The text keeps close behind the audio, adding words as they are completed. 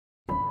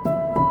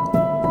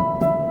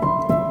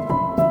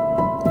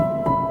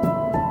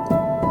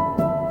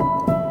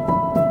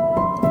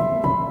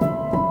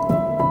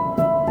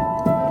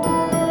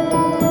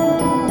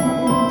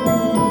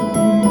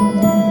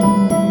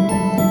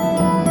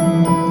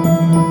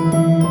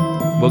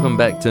Welcome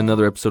back to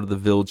another episode of the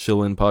Ville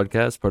Chillin'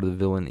 Podcast, part of the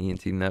Villain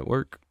ENT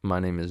Network.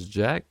 My name is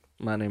Jack.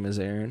 My name is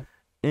Aaron.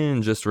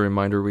 And just a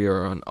reminder, we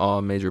are on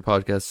all major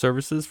podcast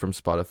services from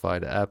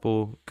Spotify to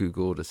Apple,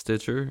 Google to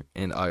Stitcher,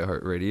 and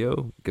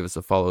iHeartRadio. Give us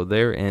a follow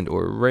there and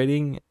or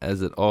rating,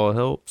 as it all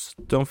helps.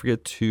 Don't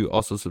forget to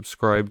also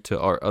subscribe to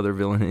our other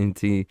Villain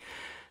ENT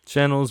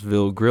channels,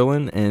 Ville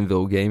Grillin' and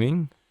Ville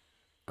Gaming.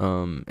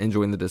 And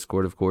join the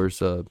Discord, of course.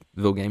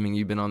 Ville Gaming,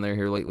 you've been on there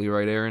here lately,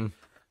 right, Aaron?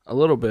 A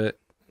little bit.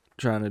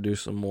 Trying to do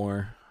some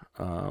more.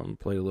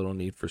 Played a little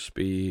Need for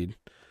Speed.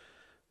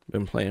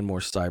 Been playing more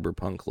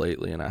Cyberpunk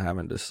lately, and I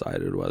haven't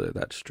decided whether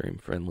that's stream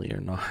friendly or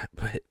not.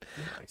 But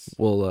nice.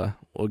 We'll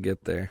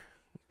get there.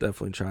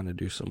 Definitely trying to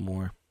do some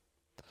more.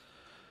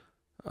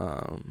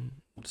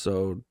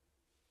 So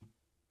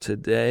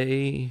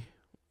today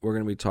we're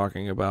gonna be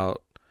talking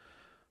about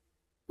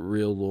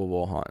real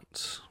Louisville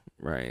haunts,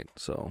 right?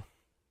 So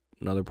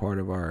another part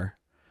of our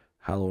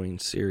Halloween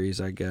series,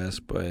 I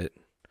guess, but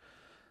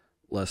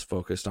less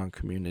focused on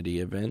community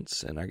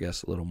events, and I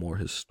guess a little more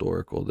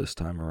historical this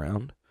time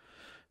around.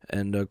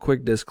 And a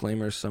quick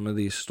disclaimer, some of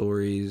these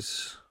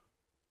stories,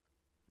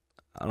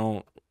 I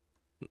don't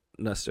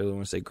necessarily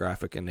want to say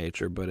graphic in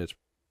nature, but it's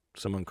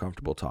some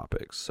uncomfortable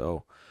topics.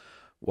 So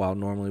while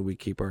normally we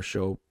keep our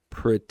show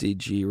pretty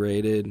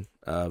G-rated,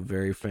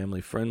 very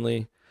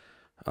family-friendly,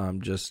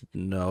 just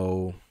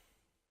know,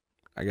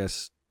 I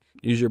guess,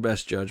 use your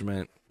best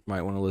judgment.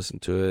 Might want to listen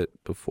to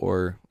it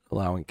before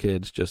allowing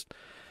kids.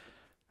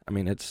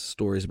 It's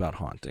stories about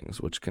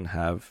hauntings, which can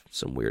have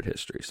some weird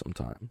history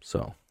sometimes.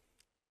 So,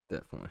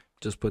 definitely.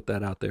 Just put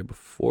that out there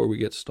before we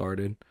get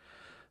started.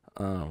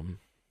 So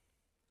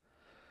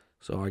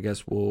I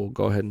guess we'll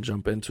go ahead and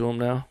jump into them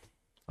now.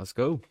 Let's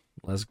go.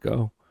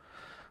 All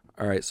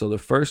right, so the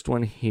first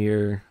one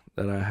here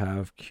that I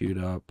have queued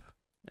up,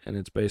 and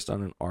it's based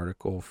on an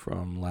article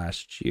from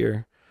last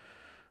year.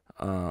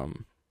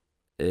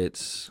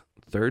 It's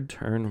Third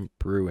Turn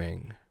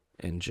Brewing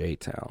in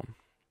J-Town.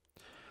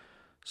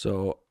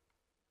 So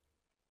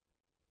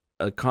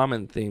a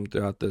common theme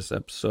throughout this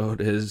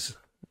episode is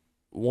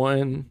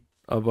one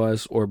of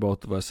us or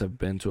both of us have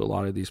been to a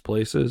lot of these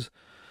places,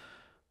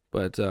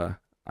 but I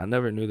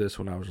never knew this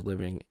when I was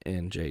living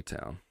in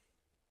J-Town.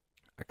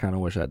 I kind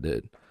of wish I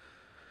did,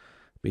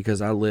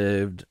 because I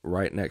lived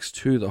right next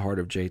to the heart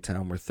of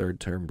J-Town where Third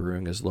Turn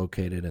Brewing is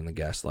located in the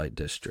Gaslight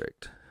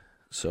District.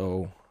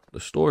 So the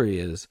story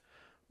is,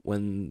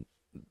 when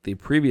the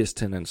previous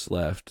tenants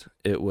left,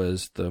 it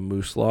was the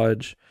Moose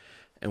Lodge.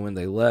 And when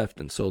they left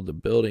and sold the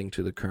building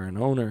to the current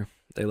owner,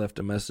 they left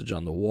a message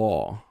on the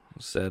wall.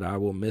 It said, "I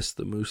will miss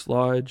the Moose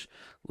Lodge.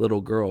 Little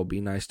girl,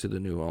 be nice to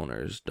the new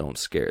owners. Don't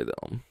scare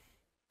them."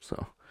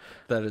 So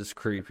that is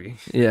creepy.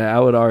 Yeah, I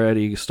would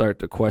already start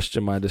to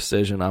question my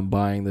decision on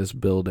buying this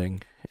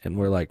building. And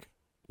we're like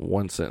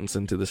one sentence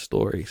into the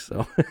story.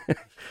 So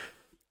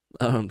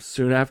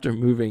soon after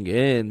moving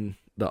in,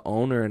 the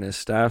owner and his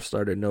staff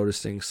started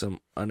noticing some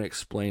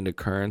unexplained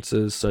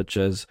occurrences, such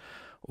as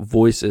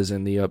voices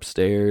in the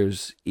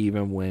upstairs,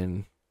 even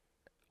when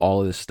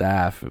all of the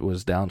staff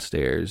was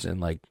downstairs,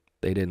 and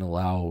they didn't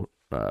allow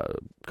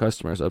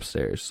customers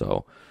upstairs,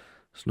 so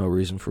there's no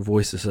reason for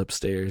voices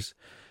upstairs.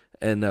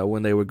 And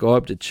when they would go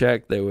up to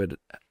check, they would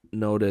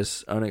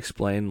notice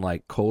unexplained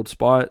cold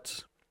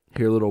spots,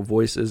 hear little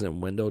voices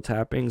and window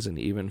tappings, and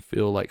even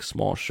feel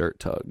small shirt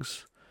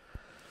tugs.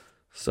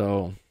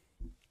 So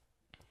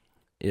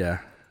yeah,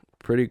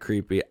 pretty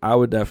creepy. I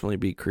would definitely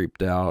be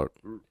creeped out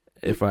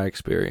if I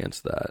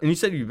experienced that. And you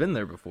said you've been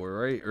there before,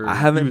 right? Or I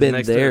haven't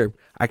been there.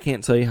 I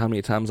can't tell you how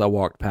many times I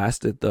walked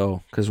past it,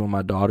 though, because when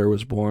my daughter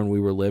was born, we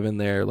were living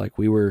there.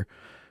 We were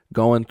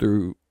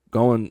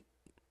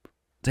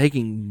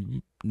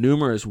taking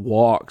numerous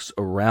walks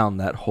around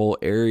that whole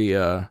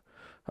area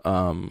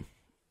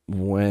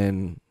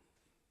when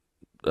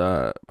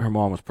her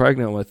mom was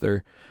pregnant with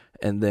her.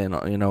 And then,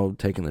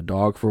 taking the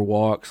dog for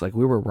walks.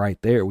 We were right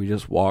there. We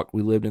just walked.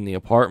 We lived in the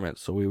apartment,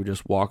 so we would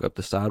just walk up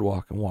the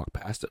sidewalk and walk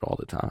past it all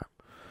the time.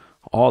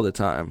 All the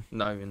time.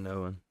 Not even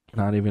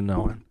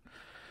knowing.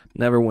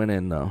 Never went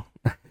in, though.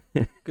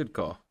 Good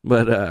call.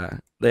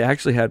 But they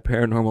actually had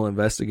paranormal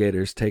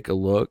investigators take a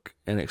look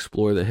and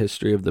explore the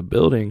history of the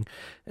building.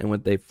 And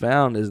what they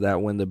found is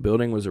that when the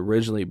building was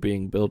originally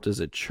being built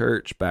as a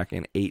church back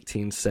in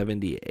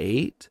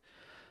 1878...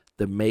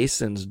 the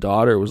mason's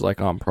daughter was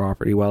on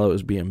property while it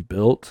was being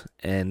built,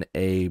 and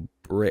a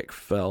brick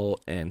fell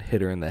and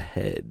hit her in the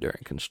head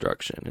during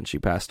construction, and she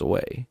passed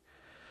away.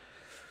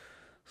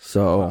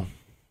 So, wow.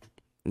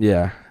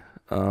 Yeah.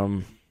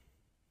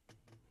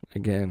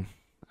 Again,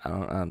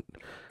 I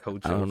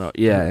don't know.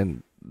 Yeah,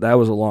 and that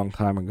was a long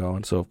time ago,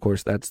 and so of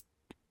course that's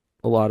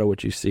a lot of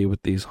what you see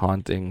with these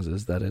hauntings,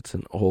 is that it's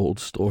an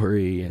old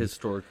story and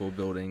historical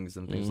buildings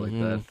and things like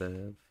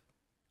that.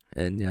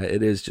 And yeah,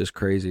 it is just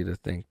crazy to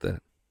think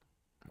that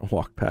I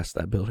walked past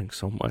that building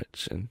so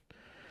much, and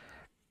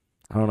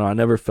I don't know. I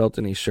never felt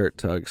any shirt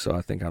tugs, so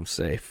I think I'm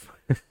safe.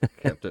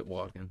 Kept it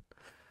walking.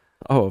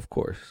 Oh, of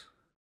course.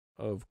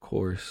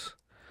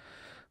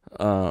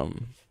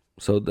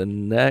 So the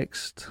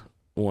next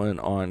one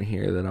on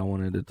here that I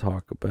wanted to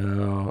talk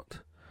about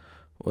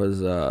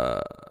was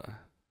let's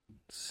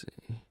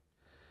see,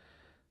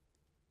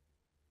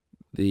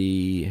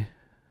 the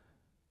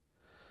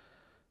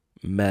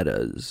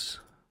Metas.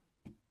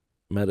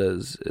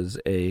 Metas is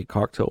a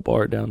cocktail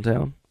bar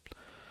downtown.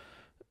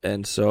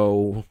 And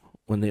so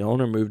when the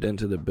owner moved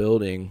into the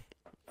building,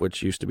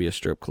 which used to be a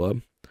strip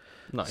club,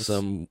 Nice.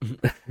 I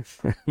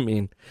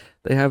mean,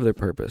 they have their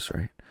purpose,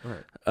 right?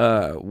 Right.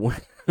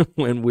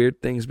 When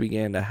weird things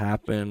began to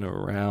happen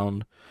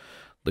around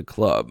the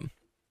club,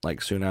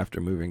 like soon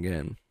after moving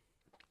in.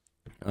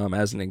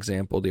 As an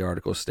example, the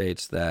article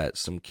states that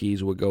some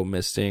keys would go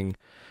missing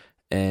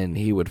and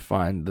he would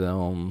find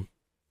them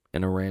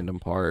in a random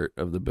part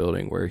of the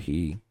building where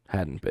he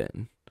hadn't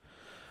been.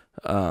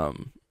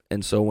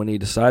 And so when he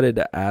decided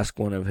to ask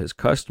one of his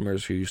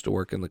customers who used to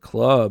work in the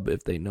club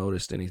if they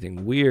noticed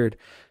anything weird,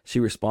 she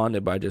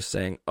responded by just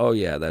saying, "Oh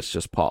yeah, that's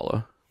just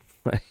Paula."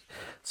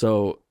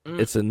 So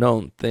it's a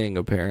known thing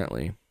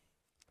apparently.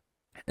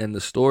 And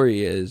the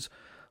story is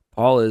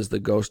Paula is the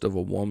ghost of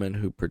a woman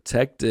who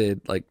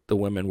protected like the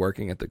women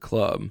working at the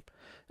club,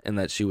 and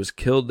that she was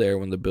killed there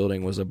when the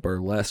building was a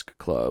burlesque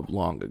club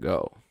long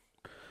ago.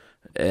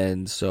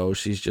 And so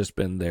she's just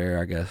been there,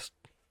 I guess,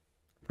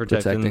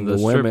 protecting the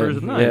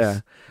women. Nice. Yeah.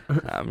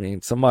 I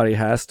mean, somebody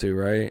has to,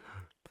 right?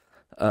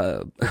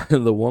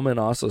 The woman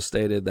also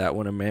stated that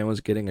when a man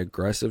was getting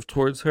aggressive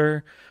towards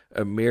her,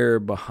 a mirror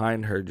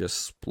behind her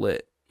just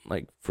split,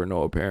 like for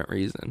no apparent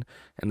reason,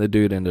 and the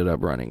dude ended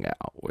up running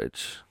out.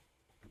 Which,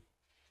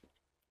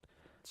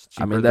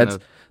 I mean, that's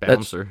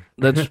bouncer.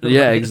 That's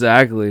yeah,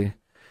 exactly.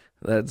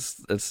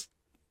 That's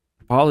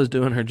Paula's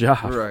doing her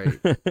job, Right.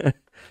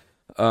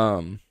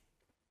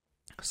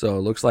 So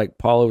it looks like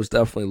Paula was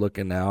definitely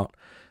looking out.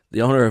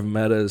 The owner of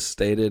Metas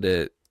stated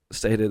that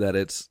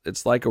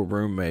it's like a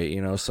roommate,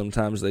 you know,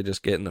 sometimes they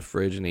just get in the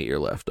fridge and eat your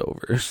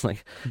leftovers.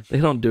 Like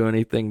they don't do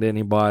anything to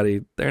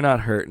anybody. They're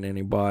not hurting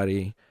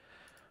anybody.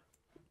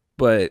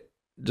 But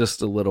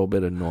just a little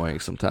bit annoying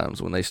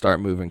sometimes when they start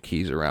moving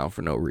keys around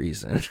for no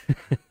reason.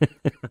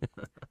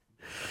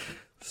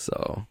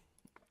 So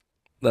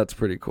that's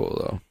pretty cool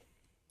though.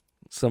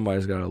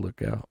 Somebody's got to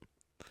look out.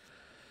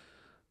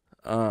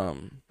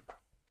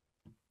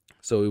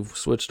 So we've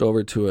switched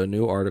over to a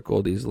new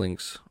article. These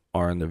links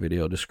are in the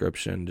video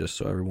description just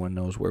so everyone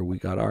knows where we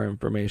got our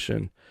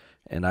information.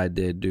 And I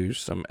did do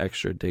some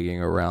extra digging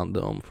around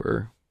them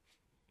for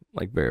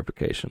like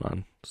verification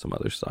on some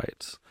other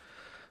sites.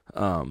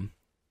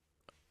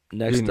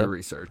 Next Doing up, your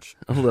research.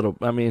 a little,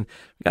 I mean,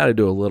 got to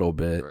do a little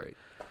bit. Right.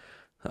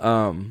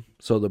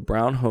 So the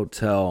Brown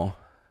Hotel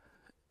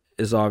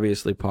is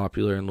obviously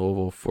popular in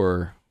Louisville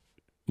for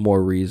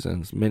more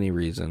reasons, many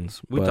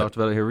reasons. We talked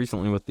about it here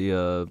recently with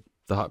the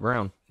Hot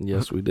Brown.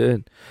 Yes, we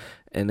did.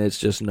 And it's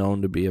just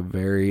known to be a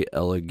very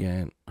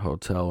elegant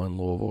hotel in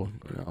Louisville.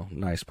 You know,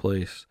 nice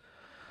place.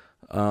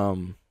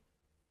 But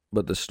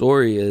the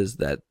story is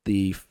that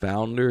the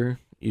founder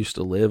used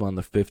to live on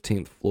the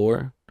 15th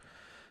floor.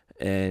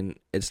 And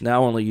it's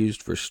now only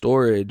used for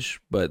storage,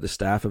 but the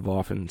staff have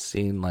often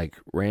seen like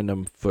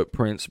random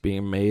footprints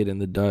being made in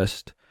the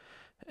dust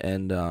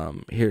and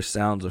hear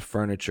sounds of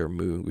furniture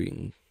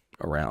moving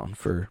around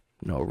for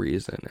no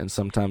reason, and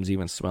sometimes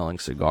even smelling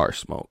cigar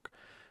smoke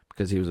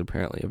because he was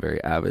apparently a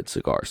very avid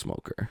cigar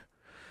smoker.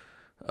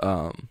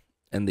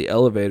 And the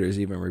elevators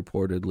even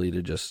reportedly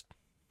to just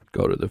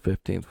go to the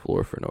 15th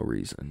floor for no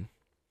reason.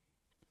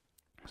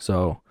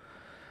 So,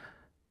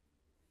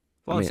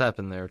 Lots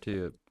happened there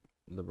too at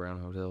the Brown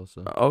Hotel.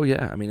 So. Oh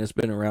yeah, I mean it's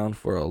been around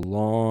for a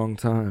long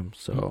time.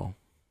 So,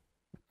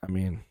 I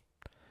mean,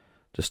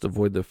 just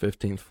avoid the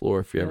 15th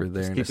floor if you're ever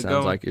there, and it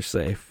sounds like you're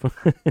safe.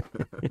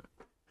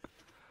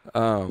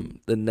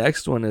 The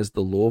next one is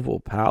the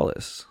Louisville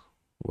Palace,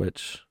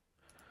 which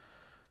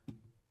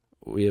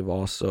we have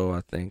also,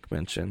 I think,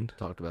 mentioned.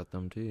 Talked about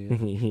them too.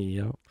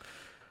 Yeah.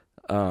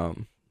 Yep.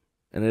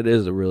 And it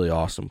is a really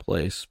awesome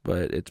place,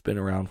 but it's been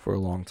around for a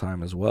long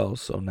time as well,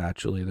 so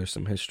naturally there's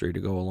some history to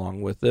go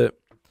along with it.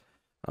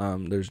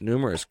 There's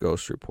numerous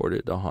ghosts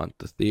reported to haunt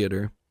the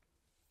theater.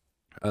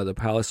 The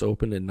palace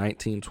opened in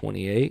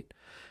 1928,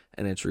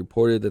 and it's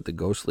reported that the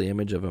ghostly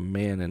image of a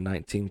man in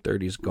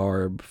 1930s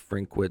garb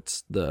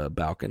frequents the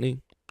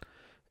balcony.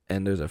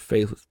 And there's a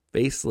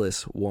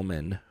faceless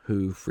woman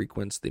who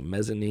frequents the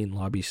mezzanine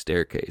lobby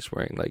staircase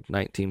wearing like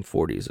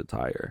 1940s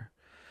attire.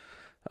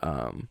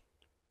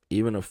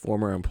 Even a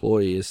former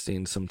employee is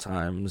seen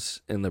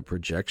sometimes in the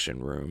projection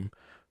room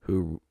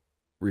who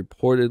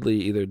reportedly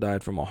either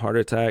died from a heart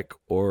attack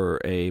or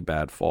a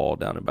bad fall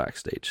down a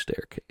backstage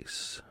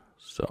staircase.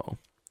 So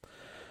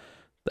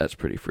that's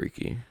pretty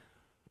freaky.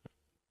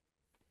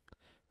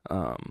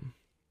 And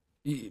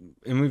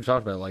we've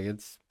talked about it, like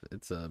it's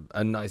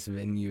a nice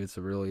venue. It's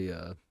a really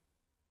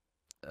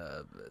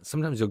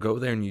sometimes you'll go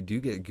there and you do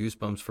get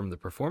goosebumps from the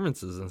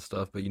performances and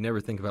stuff, but you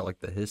never think about like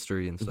the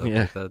history and stuff.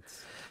 Yeah. Like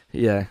that's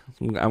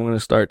I'm gonna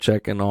start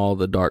checking all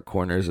the dark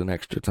corners an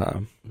extra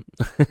time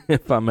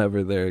if I'm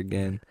ever there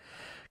again.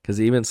 Because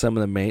even some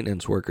of the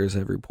maintenance workers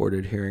have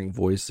reported hearing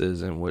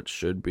voices in what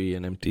should be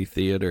an empty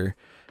theater,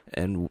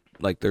 and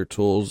like their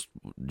tools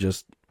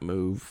just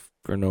move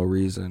for no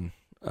reason.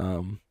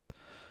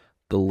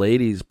 The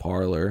ladies'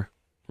 parlor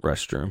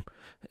restroom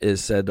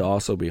is said to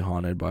also be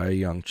haunted by a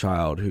young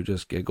child who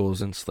just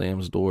giggles and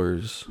slams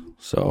doors.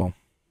 So,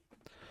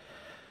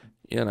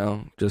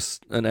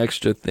 just an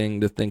extra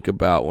thing to think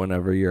about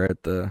whenever you're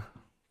at the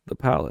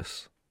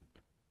palace.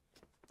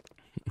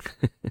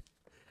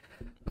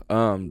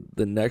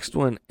 The next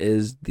one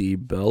is the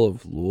Bell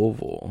of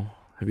Louisville.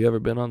 Have you ever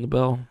been on the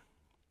Bell?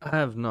 I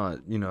have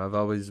not.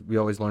 We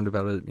always learned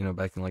about it,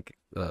 back in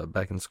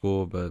back in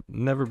school, but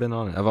never been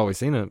on it. I've always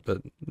seen it,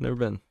 but never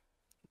been.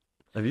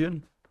 Have you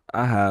been?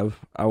 I have.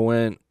 I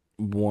went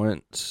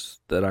once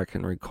that I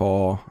can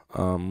recall.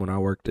 When I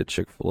worked at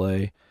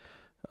Chick-fil-A,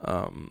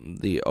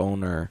 the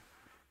owner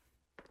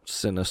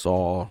sent us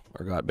all,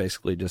 or got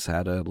basically just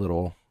had a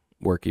little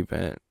work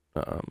event.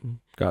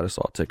 Got us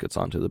all tickets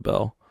onto the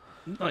Bell.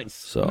 Nice.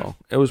 So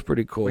it was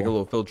pretty cool. Like a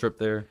little field trip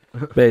there.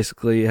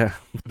 Basically, yeah,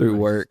 through Nice.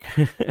 work.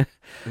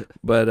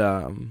 But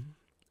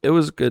it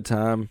was a good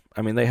time.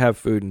 I mean, they have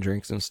food and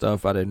drinks and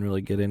stuff. I didn't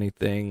really get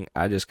anything.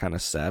 I just kind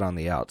of sat on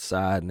the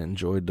outside and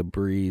enjoyed the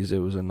breeze. It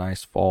was a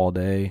nice fall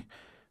day,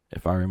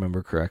 if I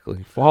remember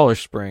correctly. Fall or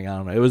spring, I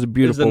don't know. It was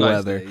beautiful nice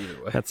weather. day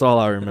either way. That's all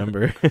I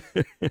remember.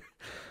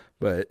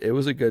 But it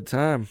was a good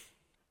time.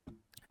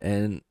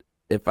 And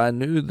if I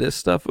knew this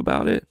stuff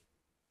about it,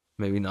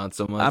 Maybe not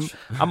so much.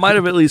 I might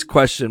have at least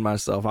questioned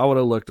myself. I would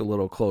have looked a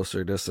little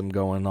closer to some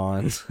going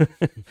on.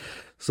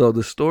 So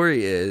the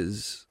story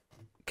is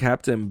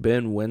Captain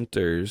Ben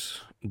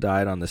Winters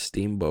died on the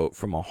steamboat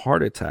from a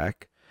heart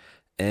attack,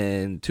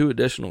 and 2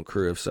 additional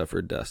crew have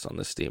suffered deaths on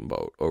the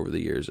steamboat over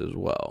the years as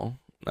well.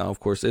 Now, of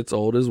course, it's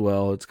old as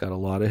well. It's got a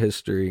lot of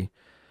history.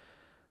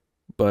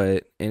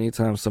 But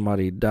anytime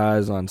somebody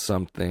dies on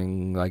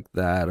something like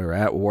that or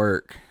at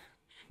work,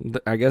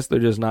 I guess they're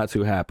just not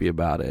too happy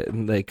about it,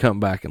 and they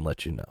come back and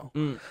let you know.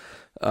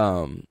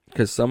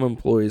 Because some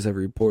employees have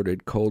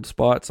reported cold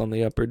spots on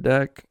the upper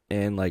deck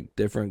and like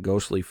different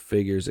ghostly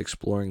figures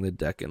exploring the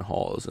deck and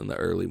halls in the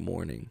early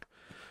morning.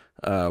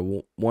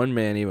 One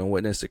man even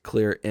witnessed a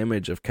clear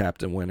image of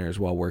Captain Winters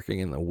while working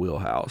in the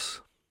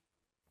wheelhouse.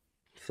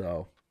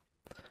 So,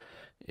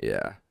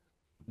 yeah.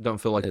 Don't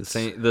feel like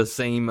the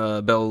same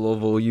Bella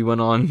Louisville you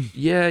went on.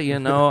 Yeah,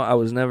 I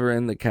was never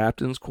in the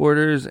captain's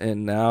quarters,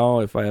 and now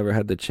if I ever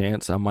had the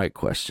chance, I might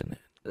question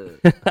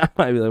it. I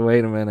might be like,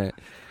 wait a minute.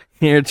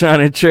 You're trying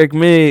to trick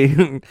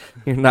me.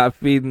 You're not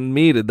feeding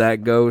me to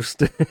that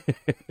ghost.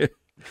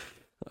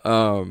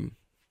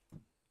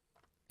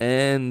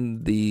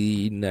 And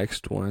the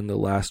next one, the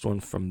last one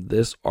from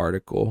this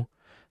article,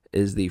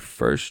 is the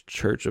First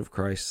Church of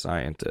Christ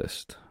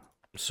Scientist.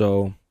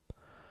 So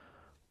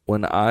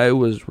when I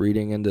was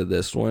reading into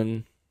this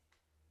one,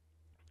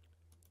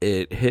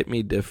 it hit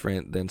me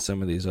different than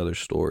some of these other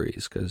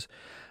stories. Because,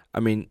 I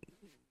mean,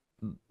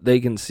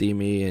 they can see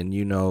me, and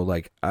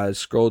like I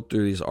scrolled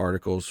through these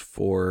articles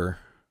for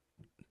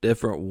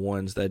different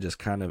ones that just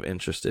kind of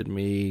interested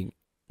me,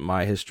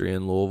 my history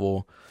in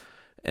Louisville,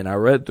 and I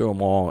read through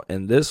them all,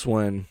 and this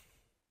one,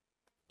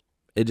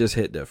 it just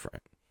hit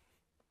different.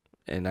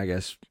 And I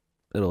guess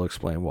it'll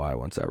explain why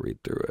once I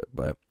read through it.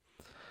 But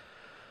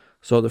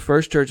so the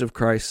First Church of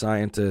Christ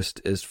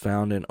Scientist is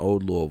found in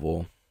Old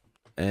Louisville,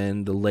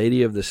 and the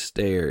Lady of the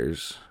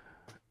Stairs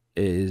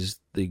is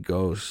the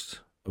ghost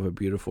of a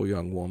beautiful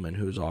young woman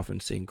who is often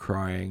seen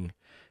crying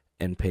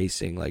and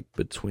pacing like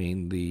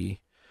between the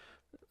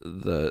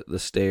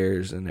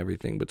stairs and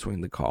everything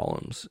between the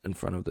columns in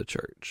front of the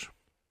church.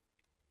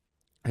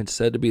 It's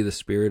said to be the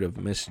spirit of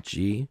Miss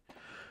G,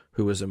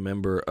 who was a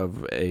member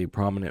of a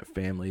prominent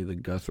family, the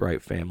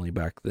Guthright family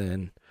back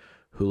then,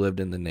 who lived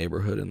in the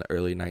neighborhood in the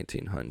early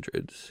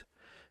 1900s.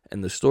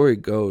 And the story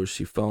goes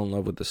she fell in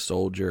love with a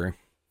soldier,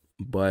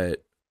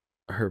 but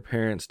her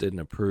parents didn't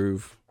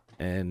approve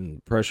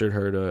and pressured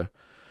her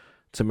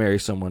to marry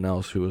someone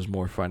else who was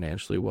more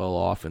financially well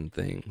off and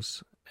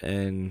things.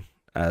 And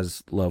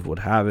as love would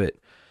have it,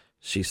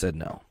 she said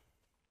no.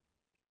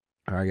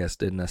 Or I guess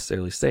didn't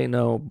necessarily say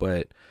no,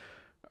 but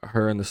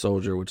her and the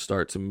soldier would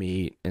start to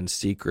meet in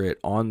secret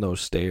on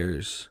those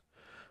stairs,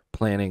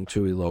 planning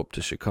to elope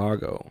to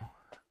Chicago.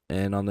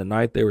 And on the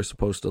night they were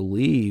supposed to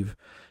leave,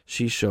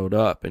 she showed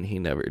up and he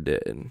never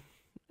did.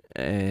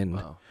 And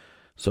Wow.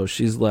 So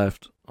she's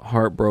left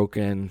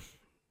heartbroken,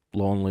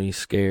 lonely,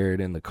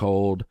 scared in the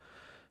cold,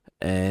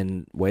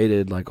 and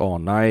waited like all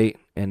night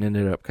and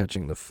ended up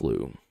catching the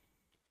flu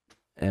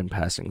and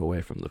passing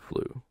away from the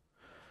flu.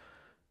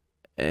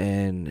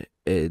 And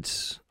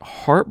it's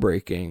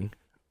heartbreaking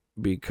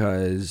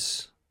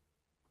because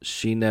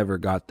she never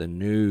got the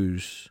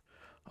news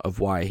of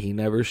why he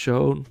never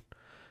showed,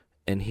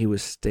 and he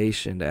was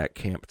stationed at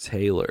Camp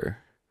Taylor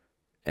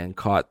and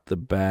caught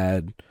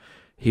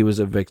he was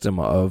a victim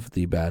of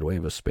the bad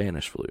wave of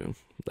Spanish flu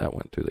that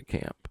went through the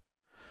camp.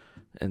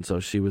 And so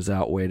she was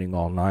out waiting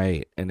all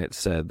night, and it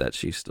said that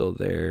she's still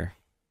there.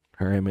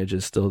 Her image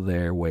is still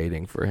there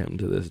waiting for him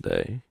to this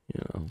day,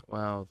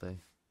 Wow,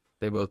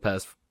 they both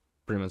passed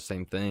pretty much the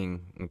same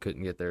thing and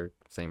couldn't get their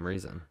same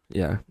reason.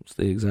 Yeah, it's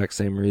the exact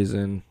same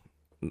reason.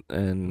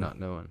 And not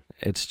knowing.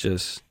 it's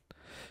just,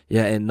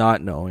 yeah, and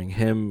not knowing,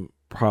 him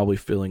probably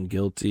feeling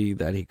guilty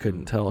that he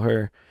couldn't tell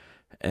her,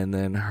 and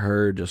then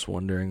her just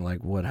wondering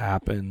like what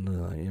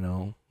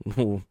happened,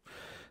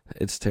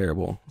 it's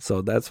terrible.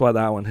 So that's why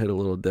that one hit a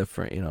little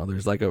different.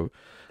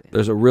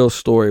 There's a real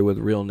story with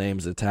real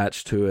names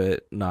attached to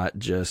it, not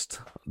just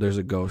there's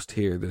a ghost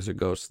here, there's a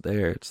ghost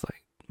there. It's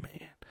like,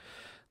 man,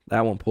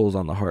 that one pulls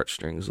on the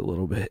heartstrings a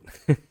little bit.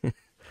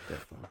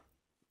 Definitely.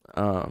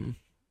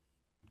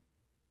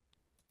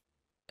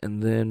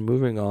 And then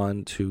moving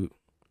on to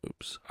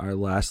our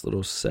last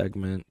little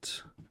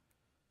segment,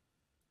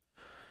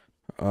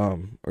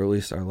 or at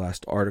least our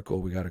last article.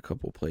 We got a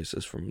couple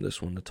places from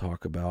this one to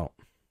talk about.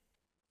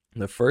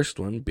 The first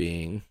one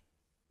being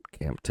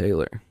Camp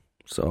Taylor.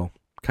 So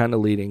kind of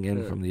leading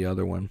in from the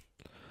other one.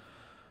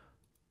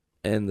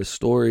 And the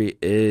story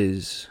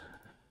is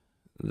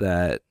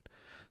that,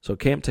 so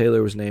Camp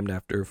Taylor was named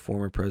after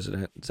former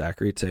President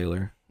Zachary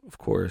Taylor, of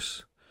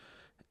course.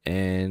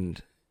 And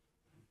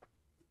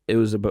it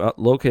was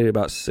located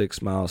about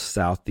 6 miles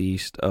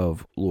southeast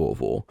of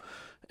Louisville.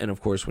 And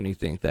of course, when you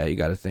think that, you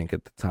got to think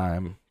at the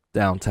time,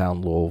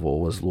 downtown Louisville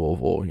was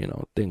Louisville.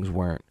 Things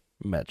weren't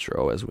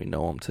metro as we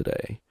know them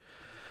today.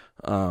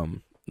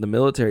 The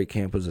military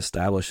camp was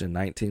established in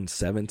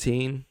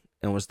 1917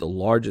 and was the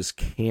largest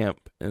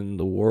camp in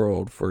the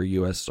world for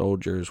U.S.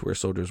 soldiers, where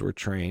soldiers were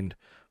trained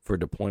for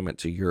deployment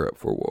to Europe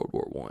for World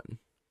War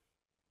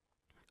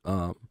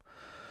I.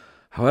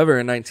 However,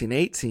 in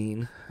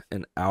 1918,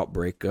 an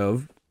outbreak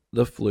of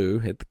the flu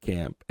hit the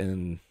camp,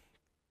 and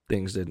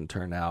things didn't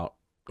turn out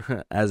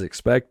as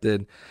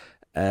expected,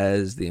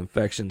 as the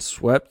infection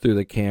swept through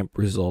the camp,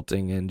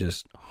 resulting in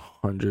just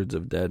hundreds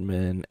of dead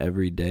men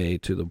every day,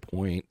 to the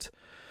point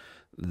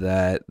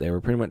that they were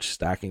pretty much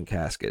stacking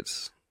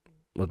caskets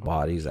with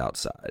bodies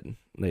outside.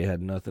 They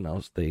had nothing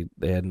else. They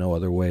had no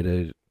other way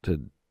to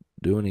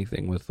do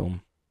anything with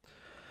them.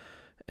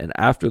 And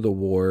after the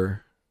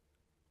war,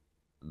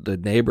 the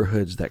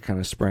neighborhoods that kind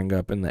of sprang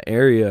up in the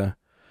area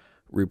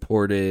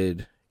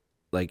reported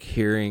like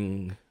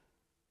hearing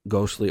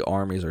ghostly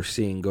armies or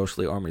seeing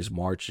ghostly armies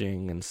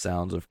marching, and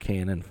sounds of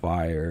cannon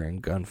fire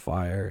and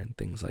gunfire and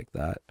things like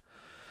that.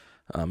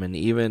 And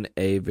even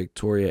a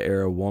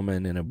Victoria-era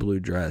woman in a blue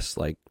dress,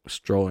 like,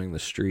 strolling the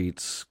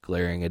streets,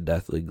 glaring a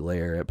deathly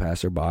glare at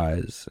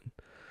passerbys.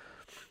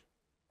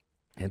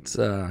 It's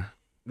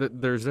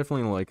there's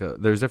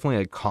definitely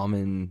a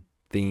common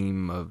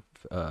theme of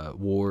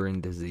war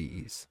and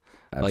disease.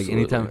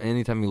 absolutely. Like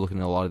anytime you look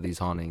into a lot of these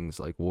hauntings,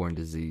 like war and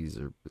disease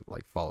are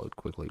like followed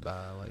quickly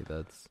by, like,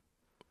 that's.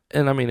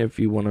 And I mean, if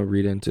you want to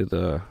read into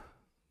the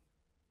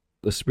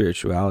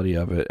spirituality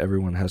of it,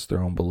 everyone has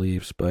their own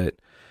beliefs, but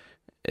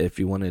if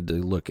you wanted to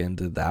look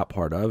into that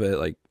part of it,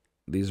 like,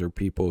 these are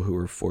people who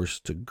were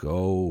forced to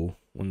go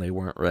when they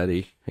weren't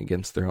ready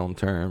against their own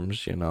terms,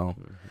 Mm-hmm.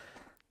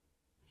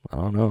 I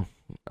don't know.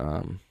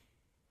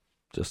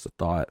 Just a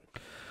thought.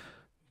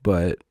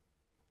 But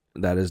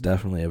that is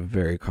definitely a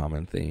very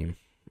common theme.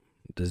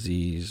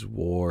 Disease,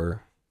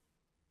 war,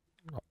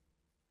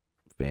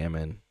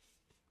 famine,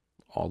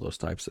 all those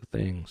types of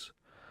things.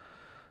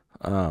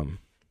 The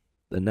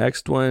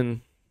next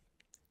one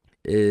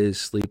is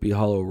Sleepy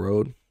Hollow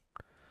Road.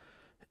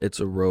 It's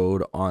a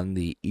road on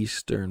the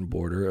eastern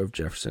border of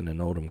Jefferson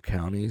and Oldham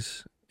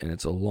counties, and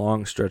it's a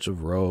long stretch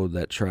of road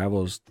that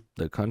travels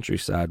the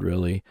countryside,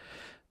 really,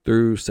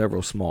 through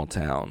several small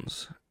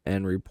towns.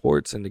 And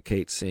reports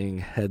indicate seeing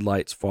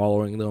headlights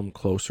following them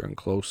closer and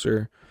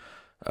closer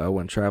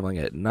when traveling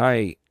at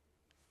night,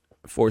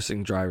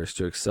 forcing drivers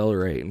to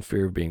accelerate in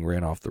fear of being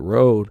ran off the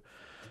road,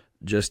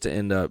 just to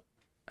end up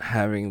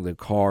having the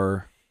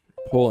car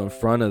pull in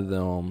front of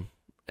them,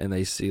 and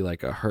they see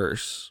like a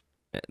hearse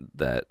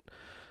that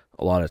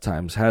a lot of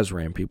times has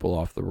ran people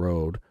off the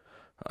road.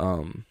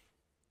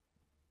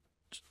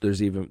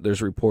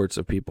 There's reports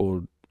of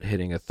people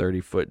hitting a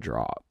 30-foot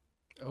drop.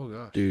 Oh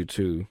gosh. Due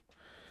to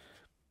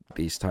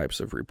these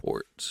types of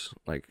reports,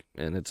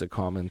 and it's a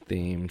common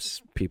theme,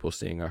 people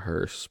seeing a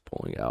hearse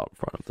pulling out in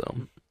front of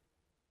them.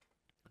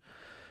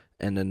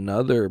 And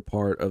another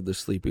part of the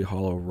Sleepy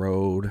Hollow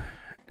Road,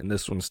 and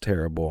this one's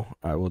terrible,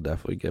 I will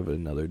definitely give it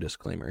another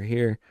disclaimer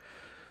here.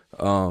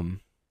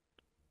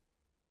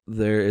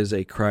 There is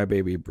a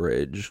crybaby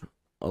bridge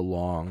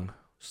along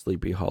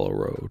Sleepy Hollow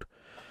Road,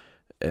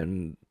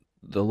 and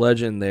the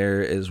legend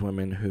there is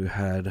women who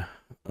had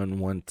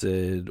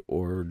unwanted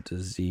or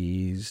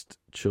diseased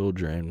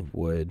children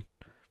would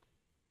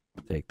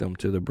take them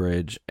to the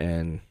bridge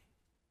and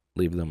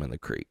leave them in the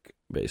creek,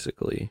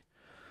 basically.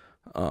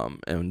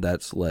 And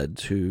that's led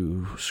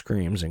to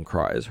screams and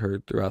cries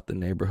heard throughout the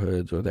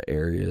neighborhoods or the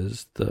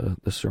areas, the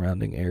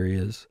surrounding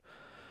areas.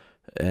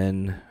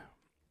 And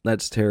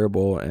that's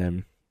terrible.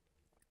 And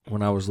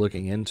when I was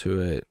looking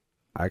into it,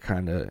 I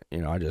kind of,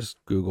 I just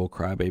Google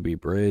Crybaby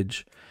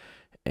Bridge,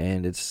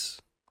 and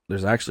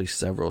there's actually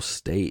several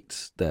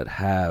states that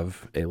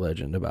have a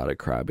legend about a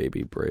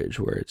crybaby bridge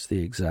where it's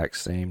the exact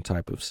same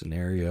type of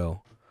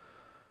scenario.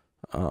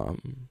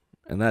 And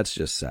that's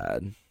just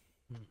sad.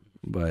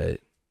 But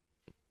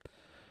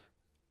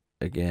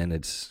again,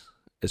 it's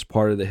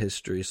part of the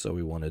history, so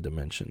we wanted to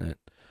mention it.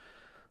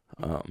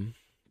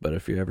 But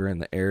if you're ever in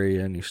the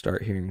area and you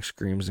start hearing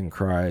screams and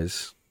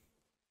cries,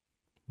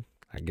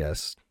 I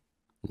guess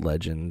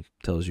legend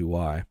tells you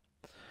why.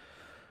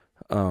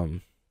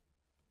 The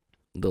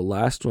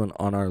last one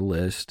on our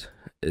list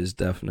is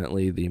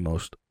definitely the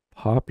most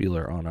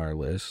popular on our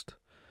list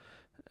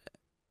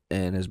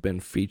and has been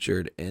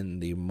featured in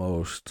the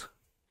most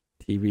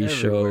TV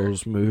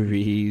shows,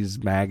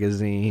 movies,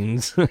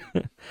 magazines.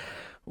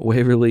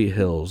 Waverly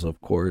Hills, of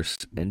course.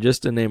 And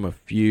just to name a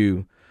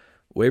few,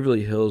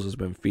 Waverly Hills has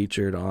been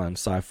featured on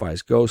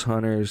Sci-Fi's Ghost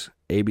Hunters,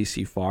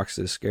 ABC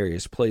Fox's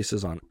Scariest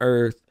Places on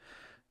Earth,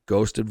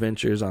 Ghost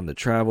Adventures on the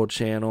Travel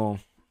Channel,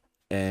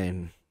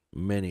 and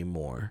many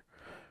more.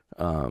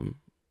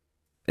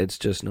 It's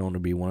just known to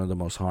be one of the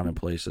most haunted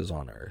places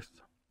on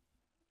Earth.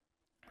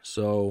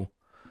 So,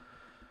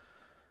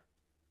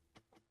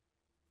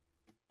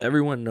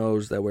 everyone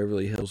knows that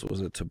Waverly Hills was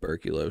a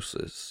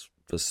tuberculosis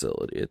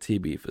facility, a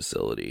TB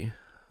facility,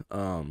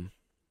 at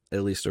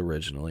least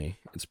originally.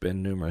 It's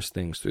been numerous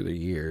things through the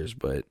years,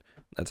 but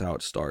that's how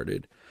it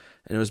started.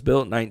 And it was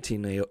built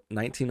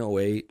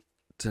 1908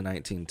 to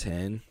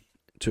 1910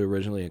 to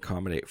originally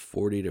accommodate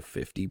 40 to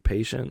 50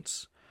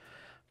 patients.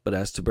 But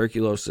as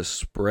tuberculosis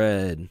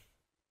spread,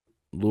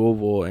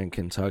 Louisville and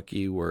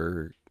Kentucky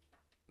were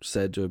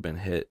said to have been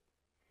hit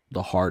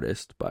the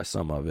hardest by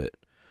some of it.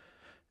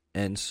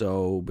 And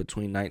so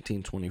between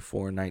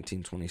 1924 and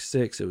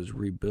 1926, it was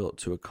rebuilt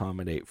to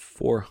accommodate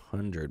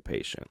 400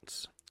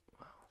 patients.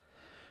 Wow.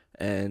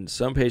 And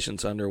some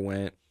patients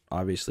underwent,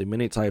 obviously,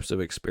 many types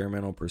of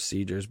experimental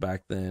procedures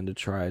back then to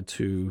try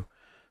to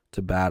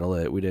battle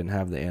it. We didn't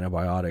have the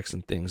antibiotics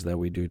and things that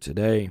we do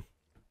today.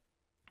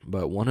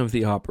 But one of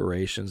the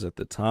operations at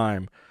the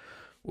time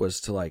was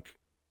to,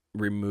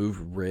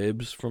 remove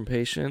ribs from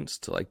patients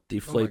to,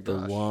 deflate the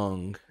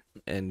lung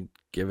and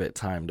give it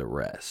time to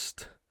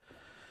rest.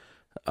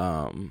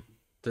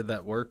 Did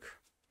that work?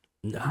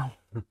 No,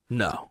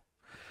 not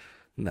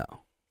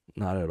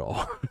at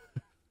all.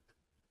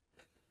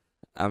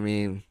 I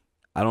mean,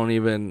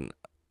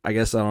 I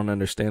guess I don't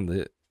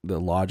understand the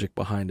logic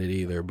behind it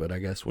either, but I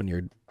guess when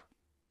you're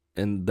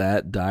in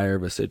that dire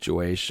of a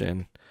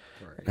situation,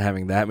 right, and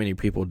having that many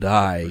people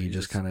die, you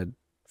just kind of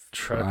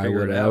try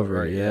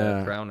whatever.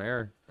 Yeah. Brown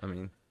air. I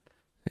mean,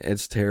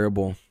 it's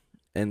terrible.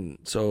 And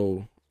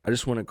so I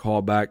just want to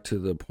call back to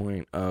the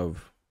point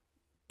of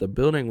the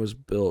building was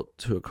built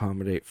to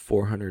accommodate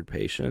 400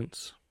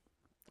 patients,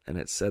 and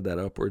it said that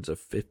upwards of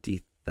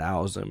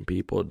 50,000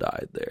 people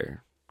died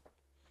there.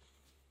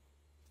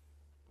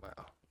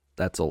 Wow.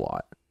 That's a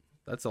lot.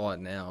 That's a lot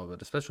now,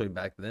 but especially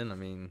back then, I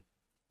mean,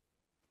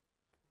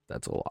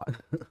 that's a lot.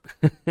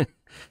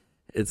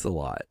 It's a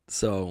lot.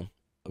 So,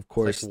 of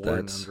course, it's like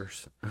war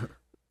numbers.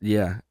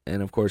 Yeah,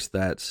 and of course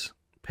that's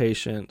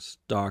patients,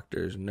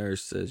 doctors,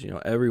 nurses,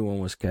 everyone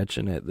was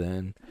catching it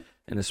then.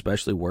 And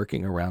especially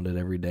working around it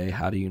every day,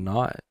 how do you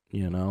not,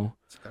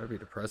 It's got to be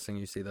depressing.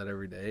 You see that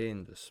every day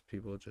and just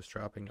people just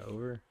dropping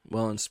over.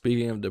 Well, and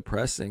speaking of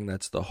depressing,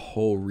 that's the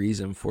whole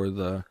reason for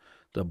the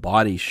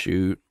body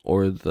chute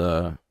or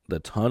the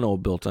tunnel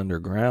built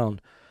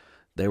underground.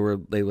 They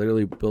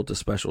literally built a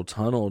special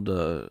tunnel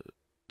to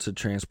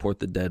transport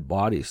the dead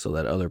bodies so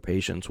that other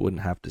patients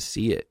wouldn't have to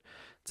see it.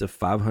 It's a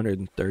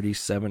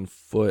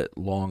 537-foot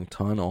long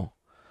tunnel.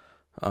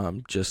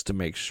 Just to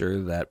make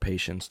sure that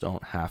patients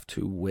don't have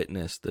to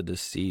witness the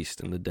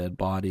deceased and the dead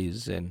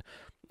bodies and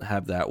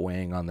have that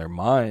weighing on their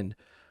mind.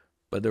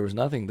 But there was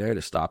nothing there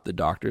to stop the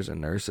doctors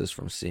and nurses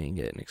from seeing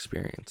it and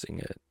experiencing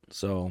it.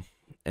 So,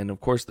 and of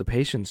course the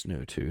patients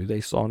knew too. They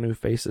saw new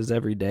faces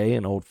every day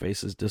and old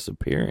faces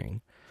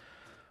disappearing.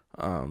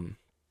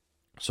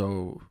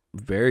 So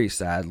very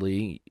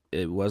sadly,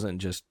 it wasn't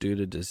just due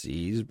to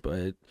disease,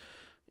 but,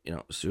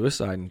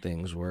 suicide and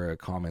things were a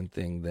common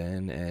thing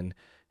then. And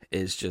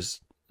it's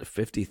just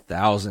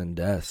 50,000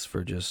 deaths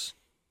for just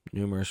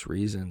numerous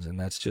reasons, and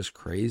that's just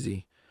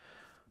crazy.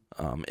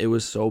 It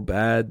was so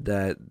bad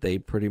that they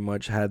pretty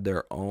much had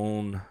their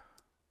own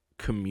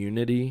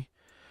community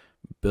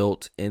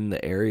built in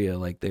the area.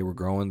 Like they were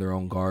growing their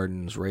own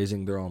gardens,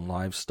 raising their own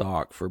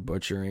livestock for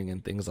butchering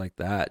and things like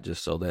that,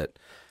 just so that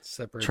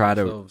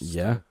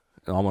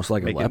almost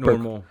like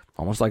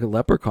a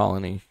leper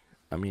colony.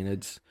 I mean,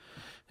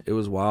 it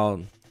was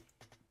wild.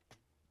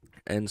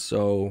 And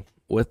so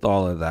with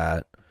all of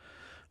that,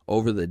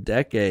 over the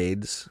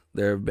decades,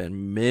 there have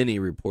been many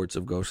reports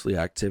of ghostly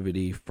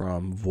activity,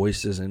 from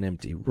voices in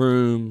empty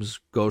rooms,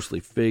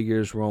 ghostly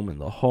figures roaming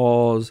the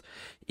halls,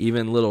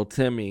 even little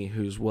Timmy,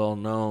 who's well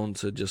known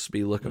to just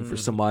be looking for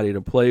somebody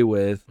to play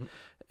with.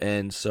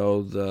 And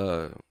so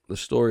the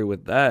story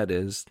with that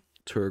is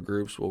tour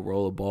groups will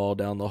roll a ball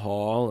down the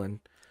hall and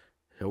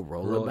he'll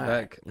roll it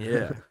back.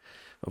 Yeah,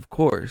 of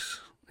course.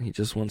 He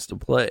just wants to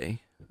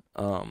play.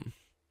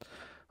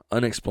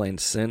 Unexplained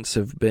scents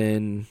have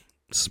been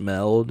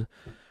smelled,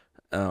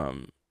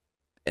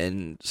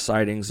 and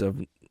sightings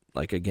of,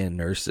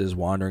 nurses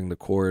wandering the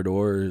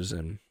corridors,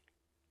 and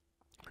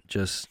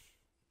just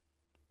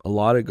a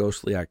lot of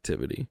ghostly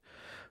activity.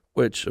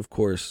 which of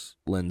course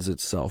lends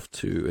itself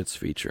to its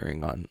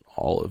featuring on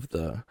all of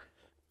the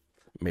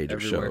major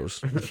Everywhere.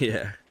 shows.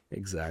 Yeah,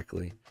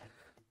 exactly.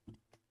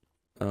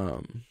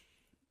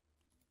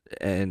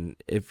 And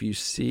if you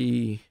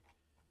see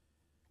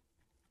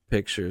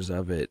pictures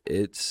of it,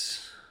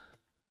 it's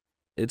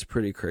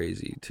pretty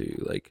crazy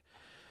too. Like,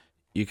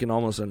 you can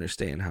almost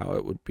understand how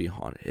it would be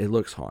haunted. It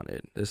looks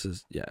haunted.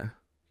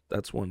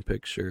 That's one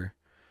picture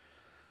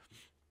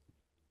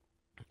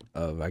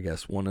of, I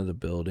guess, one of the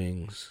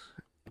buildings.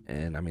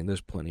 And I mean, there's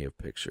plenty of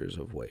pictures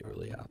of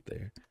Waverly out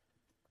there.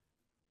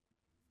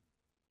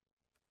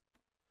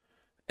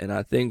 And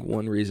I think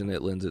one reason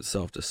it lends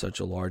itself to such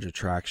a large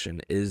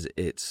attraction is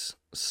its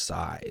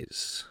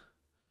size.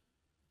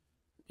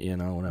 You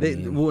know what I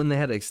mean? Well, and they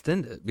had to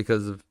extend it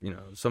because of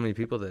so many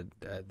people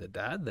that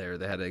died there.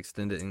 They had to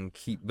extend it and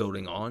keep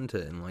building onto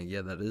it, and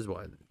that is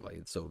why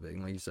it's so big.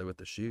 And like you said with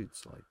the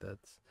shoots,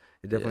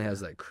 it definitely has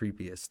that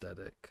creepy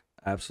aesthetic.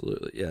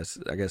 Absolutely, yes.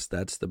 I guess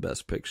that's the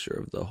best picture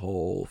of the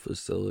whole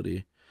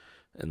facility,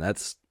 and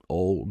that's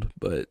old,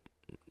 but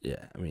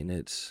yeah, I mean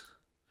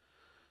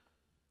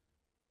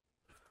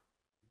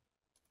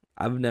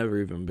I've never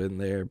even been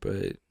there,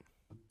 but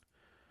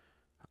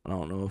I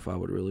don't know if I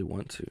would really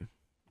want to.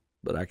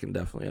 But I can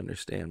definitely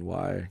understand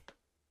why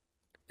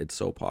it's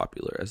so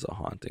popular as a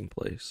haunting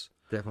place.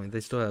 Definitely,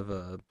 they still have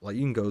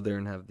you can go there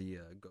and have the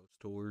ghost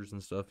tours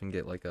and stuff, and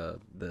get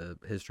the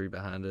history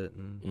behind it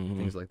and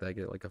things like that.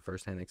 Get a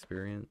firsthand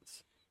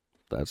experience.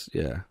 That's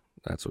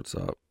what's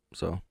up.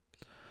 So,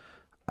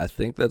 I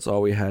think that's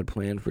all we had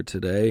planned for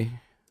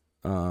today.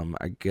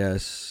 I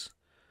guess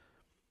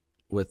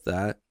with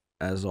that,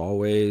 as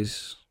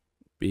always,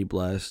 be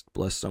blessed.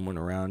 Bless someone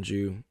around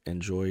you.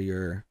 Enjoy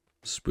your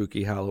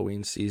spooky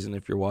Halloween season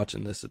if you're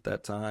watching this at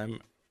that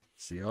time.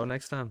 See y'all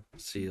next time.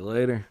 See you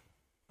later.